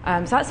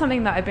 So that's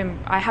something that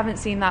I haven't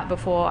seen that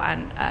before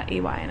at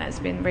EY, and it's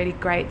been really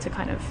great to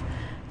kind of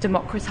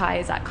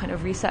democratize that kind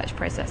of research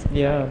process.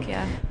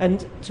 Yeah.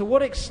 And to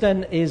what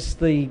extent is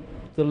the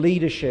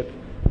leadership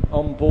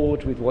on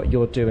board with what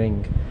you're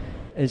doing?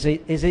 Is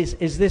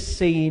this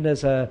seen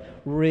as a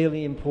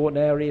really important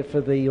area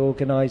for the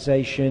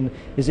organisation?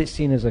 Is it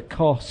seen as a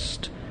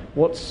cost?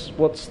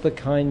 What's the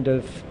kind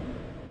of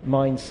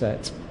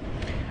mindset?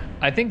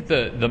 I think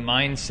the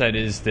mindset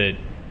is that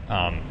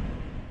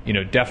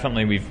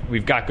definitely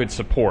we've got good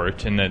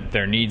support, and that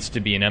there needs to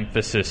be an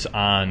emphasis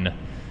on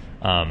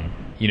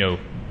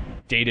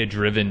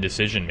data-driven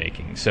decision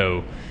making.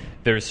 So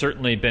there's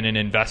certainly been an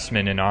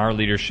investment in our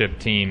leadership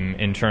team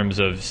in terms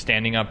of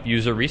standing up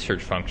user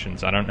research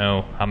functions. I don't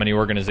know how many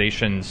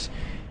organizations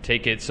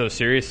take it so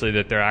seriously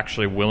that they're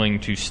actually willing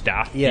to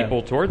staff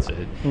people towards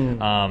it.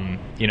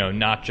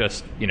 Not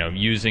just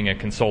using a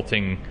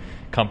consulting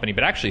company,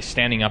 but actually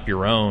standing up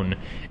your own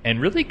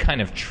and really kind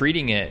of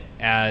treating it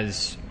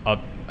as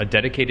a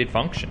dedicated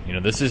function.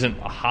 This isn't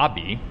a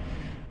hobby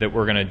that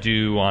we're going to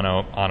do on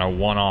a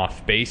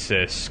one-off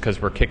basis because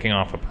we're kicking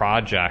off a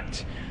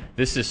project.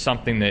 This is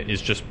something that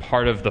is just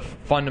part of the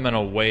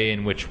fundamental way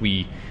in which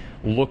we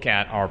look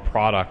at our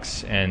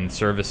products and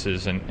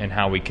services and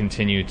how we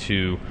continue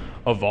to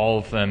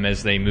evolve them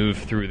as they move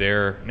through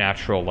their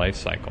natural life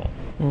cycle.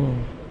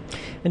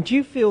 And do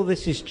you feel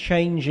this is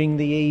changing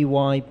the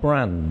EY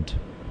brand?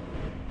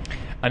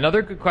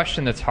 Another good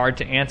question that's hard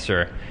to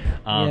answer.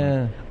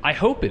 I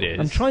hope it is.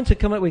 I'm trying to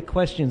come up with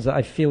questions that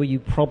I feel you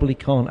probably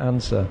can't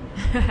answer.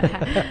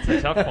 It's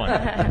a tough one.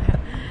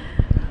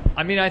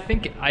 I mean, I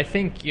think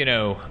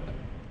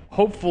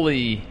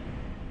hopefully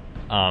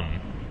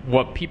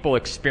what people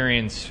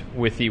experience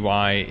with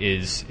EY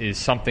is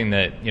something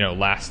that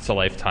lasts a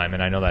lifetime,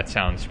 and I know that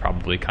sounds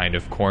probably kind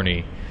of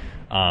corny,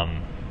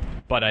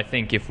 but I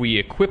think if we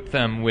equip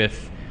them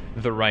with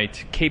the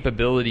right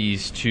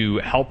capabilities to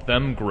help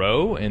them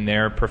grow in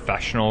their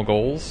professional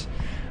goals,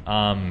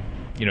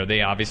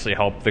 they obviously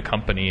help the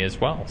company as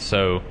well.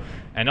 So,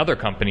 and other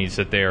companies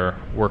that they're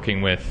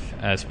working with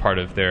as part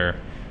of their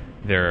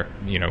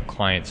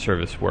client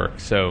service work.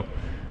 So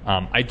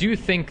I do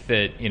think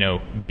that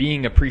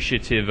being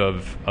appreciative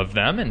of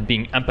them and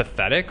being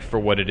empathetic for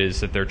what it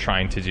is that they're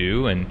trying to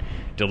do and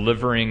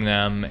delivering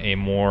them a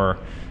more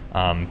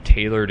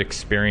tailored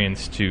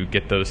experience to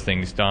get those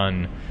things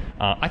done,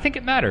 I think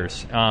it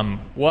matters.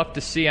 We'll have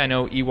to see. I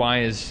know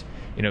EY has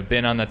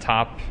been on the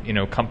top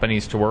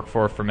companies to work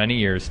for many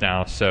years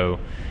now, so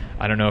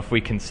I don't know if we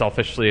can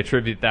selfishly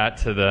attribute that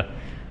to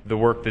the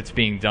work that's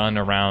being done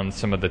around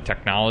some of the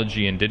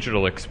technology and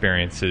digital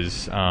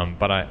experiences,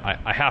 but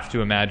I have to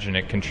imagine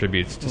it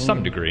contributes to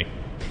some degree.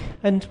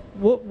 And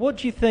what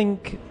do you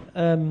think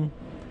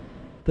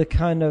the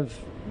kind of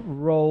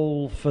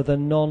role for the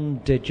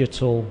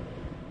non-digital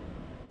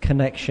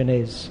connection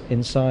is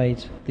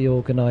inside the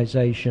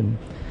organisation?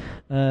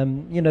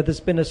 There's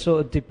been a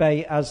sort of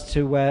debate as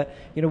to where,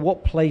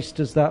 what place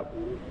does that,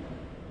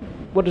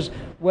 what is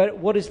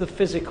the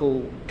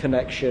physical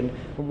connection,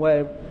 and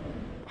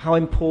how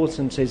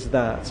important is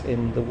that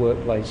in the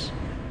workplace?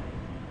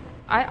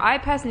 I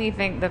personally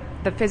think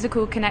the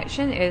physical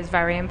connection is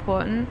very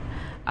important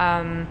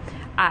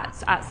at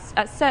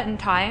certain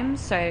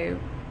times. So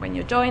when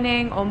you're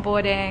joining,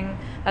 onboarding,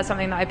 that's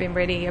something that I've been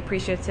really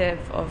appreciative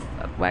of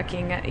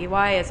working at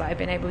EY, is I've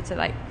been able to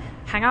like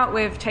hang out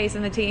with Chase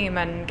and the team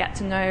and get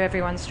to know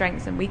everyone's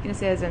strengths and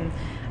weaknesses and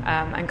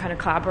kind of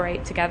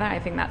collaborate together. I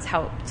think that's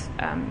helped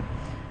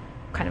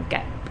kind of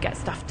get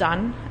stuff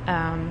done.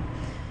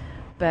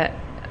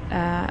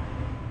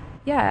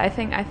 I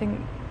think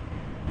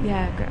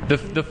yeah.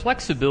 The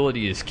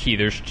flexibility is key.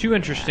 There's two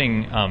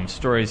interesting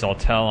stories I'll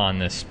tell on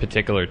this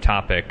particular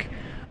topic.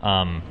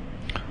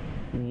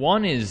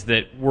 One is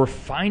that we're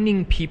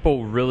finding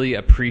people really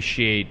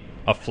appreciate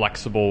a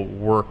flexible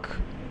work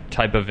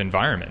type of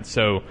environment.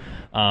 So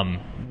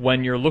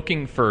when you're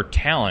looking for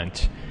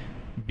talent,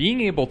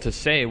 being able to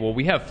say, well,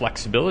 we have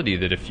flexibility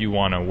that if you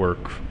want to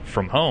work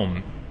from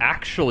home,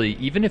 actually,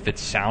 even if it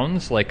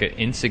sounds like an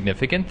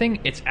insignificant thing,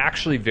 it's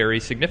actually very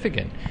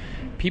significant.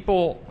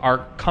 People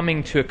are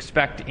coming to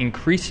expect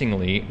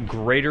increasingly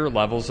greater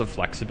levels of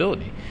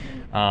flexibility.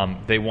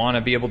 They want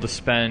to be able to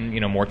spend,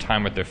 more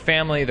time with their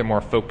family. They're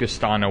more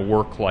focused on a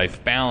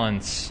work-life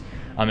balance.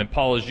 And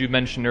Paul, as you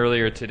mentioned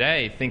earlier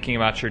today, thinking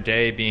about your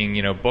day being,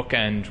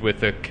 bookend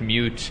with a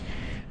commute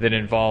that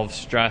involves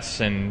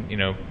stress and,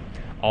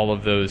 all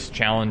of those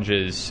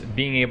challenges,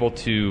 being able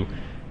to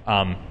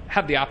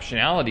have the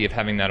optionality of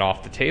having that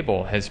off the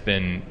table has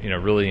been,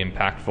 really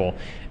impactful.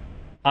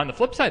 On the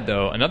flip side,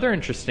 though, another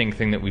interesting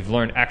thing that we've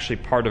learned, actually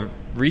part of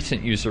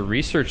recent user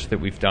research that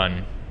we've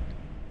done,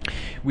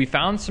 we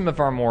found some of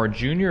our more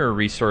junior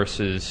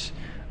resources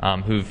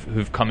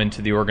who've come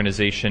into the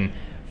organization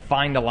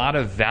find a lot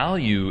of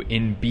value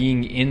in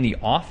being in the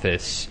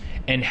office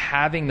and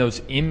having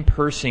those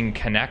in-person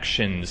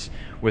connections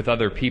with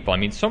other people. I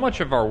mean, so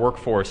much of our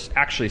workforce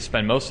actually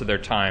spend most of their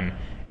time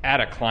at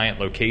a client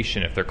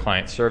location if they're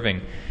client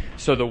serving.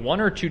 So the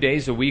 1 or 2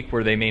 days a week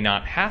where they may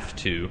not have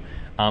to,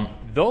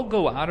 they'll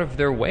go out of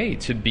their way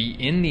to be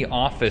in the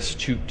office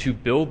to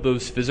build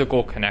those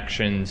physical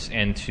connections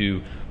and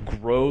to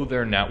grow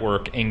their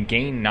network and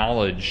gain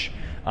knowledge,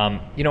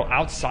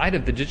 outside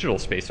of the digital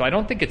space. So I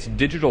don't think it's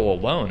digital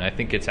alone. I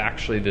think it's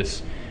actually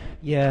this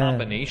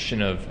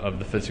combination of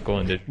the physical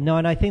and digital. No,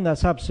 and I think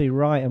that's absolutely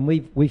right. And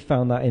we've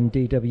found that in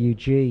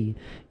DWG.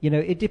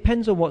 It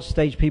depends on what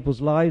stage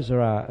people's lives are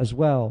at as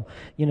well.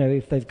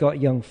 If they've got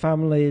young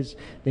families,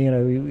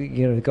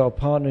 they've got a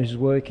partner who's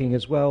working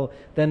as well,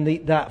 then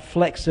that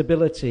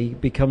flexibility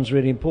becomes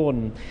really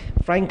important.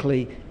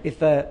 Frankly, if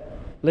they're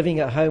living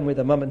at home with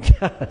a mum and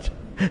dad,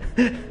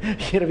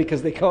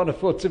 because they can't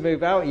afford to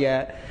move out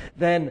yet,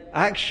 then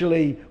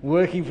actually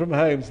working from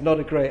home is not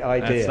a great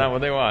idea. That's not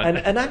what they want.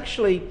 And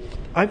actually,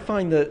 I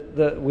find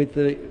that with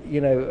the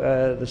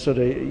the sort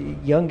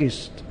of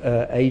youngest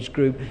age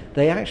group,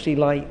 they actually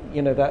like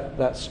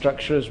that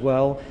structure as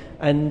well.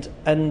 And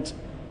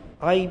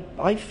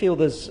I feel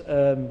there's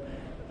a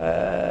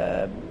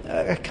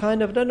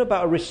kind of, I don't know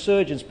about a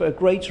resurgence, but a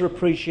greater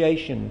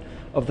appreciation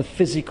of the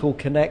physical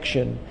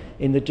connection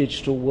in the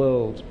digital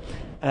world.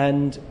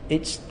 And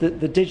it's the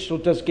digital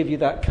does give you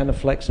that kind of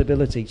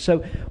flexibility.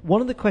 So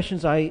one of the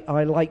questions I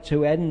like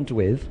to end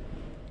with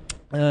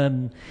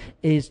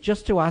is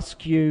just to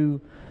ask you,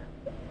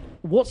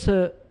 what's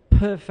a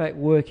perfect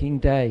working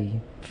day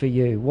for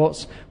you?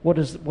 What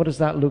does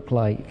that look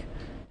like,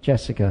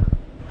 Jessica?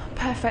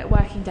 Perfect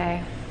working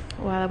day.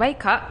 Well, I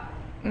wake up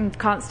and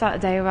can't start a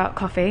day without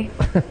coffee.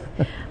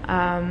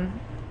 And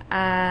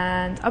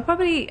I'll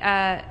probably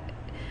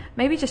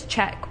maybe just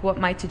check what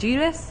my to-do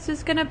list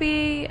is going to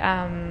be,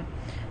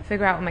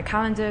 figure out what my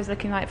calendar is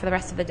looking like for the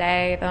rest of the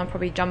day. Then I'll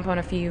probably jump on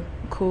a few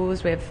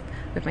calls with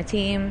my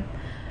team.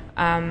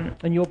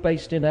 And you're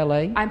based in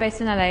LA? I'm based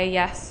in LA,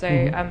 yes. So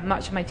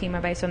much of my team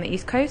are based on the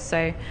East Coast.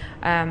 So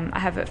I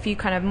have a few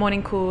kind of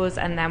morning calls,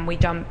 and then we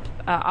jump.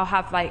 I'll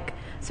have like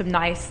some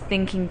nice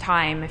thinking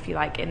time, if you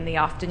like, in the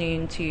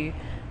afternoon to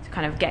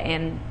kind of get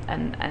in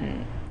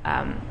and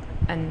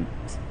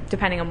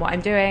depending on what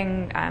I'm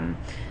doing,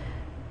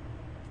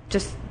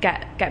 just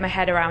get my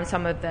head around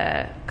some of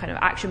the kind of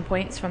action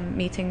points from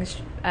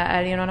meetings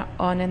early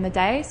on in the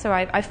day. So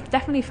I've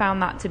definitely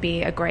found that to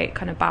be a great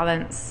kind of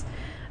balance.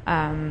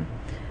 And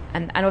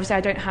obviously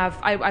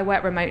I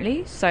work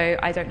remotely, so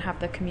I don't have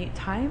the commute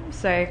time.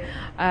 So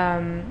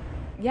and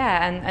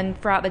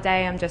throughout the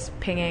day I'm just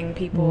pinging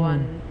people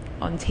on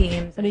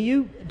Teams. And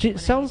it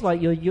sounds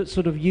like you're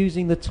sort of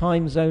using the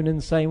time zone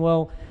and saying,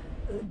 well,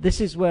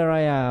 this is where I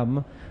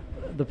am.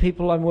 The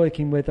people I'm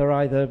working with are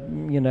either,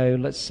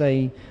 let's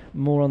say,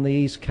 more on the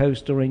East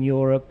Coast or in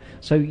Europe.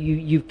 So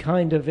you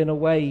kind of, in a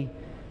way,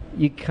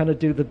 you kind of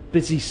do the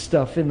busy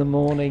stuff in the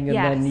morning, and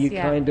then you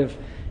kind of,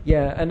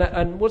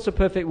 And what's a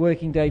perfect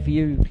working day for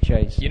you,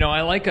 Chase?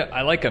 I like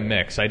a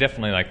mix. I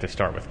definitely like to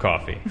start with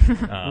coffee,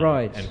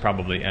 right, and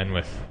probably end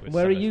with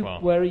where are some you? as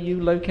well. Where are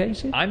you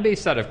located? I'm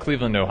based out of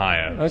Cleveland,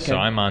 Ohio. Okay. So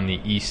I'm on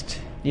the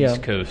East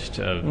Coast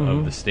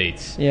of the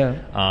States. Yeah.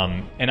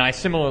 And I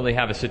similarly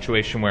have a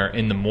situation where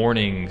in the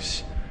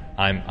mornings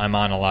I'm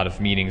on a lot of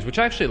meetings, which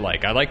I actually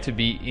like. I like to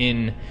be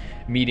in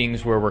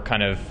meetings where we're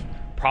kind of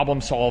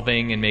problem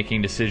solving and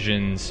making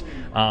decisions,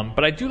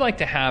 but I do like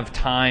to have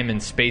time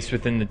and space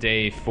within the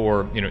day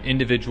for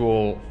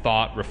individual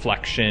thought,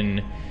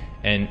 reflection,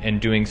 and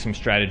doing some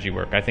strategy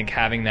work. I think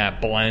having that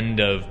blend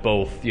of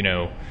both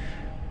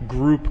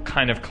group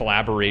kind of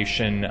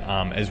collaboration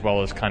as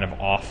well as kind of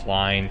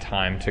offline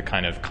time to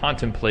kind of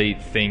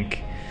contemplate,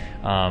 think,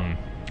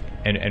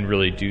 and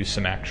really do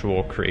some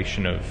actual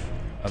creation of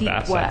deep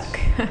assets. Work.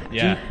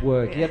 Yeah. Deep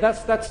work. Yeah,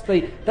 that's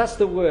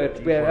the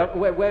word.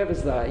 Where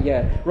was that?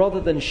 Yeah, rather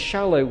than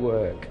shallow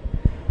work,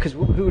 because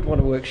who would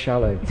want to work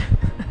shallow?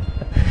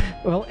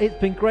 Well, it's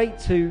been great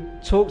to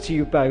talk to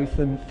you both,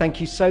 and thank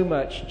you so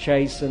much,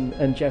 Chase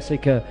and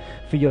Jessica,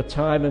 for your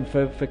time and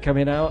for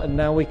coming out. And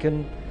now we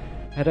can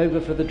head over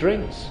for the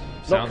drinks.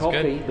 Sounds Not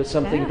coffee, good. but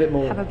something a bit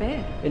more have a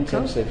beer.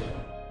 intensive.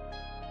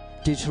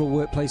 Digital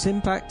Workplace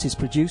Impact is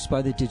produced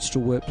by the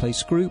Digital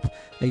Workplace Group,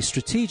 a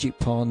strategic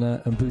partner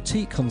and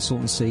boutique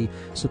consultancy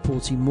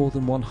supporting more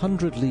than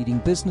 100 leading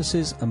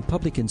businesses and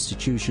public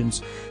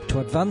institutions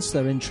to advance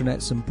their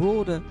intranets and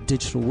broader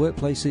digital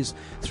workplaces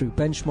through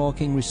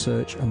benchmarking,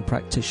 research and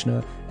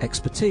practitioner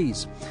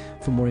expertise.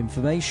 For more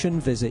information,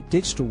 visit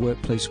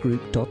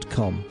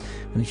digitalworkplacegroup.com.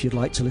 And if you'd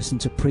like to listen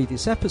to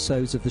previous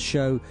episodes of the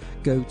show,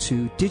 go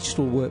to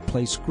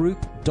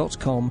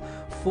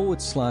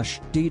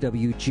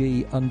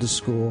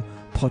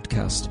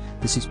digitalworkplacegroup.com/DWG_podcast.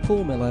 This is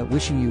Paul Miller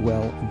wishing you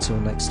well until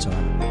next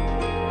time.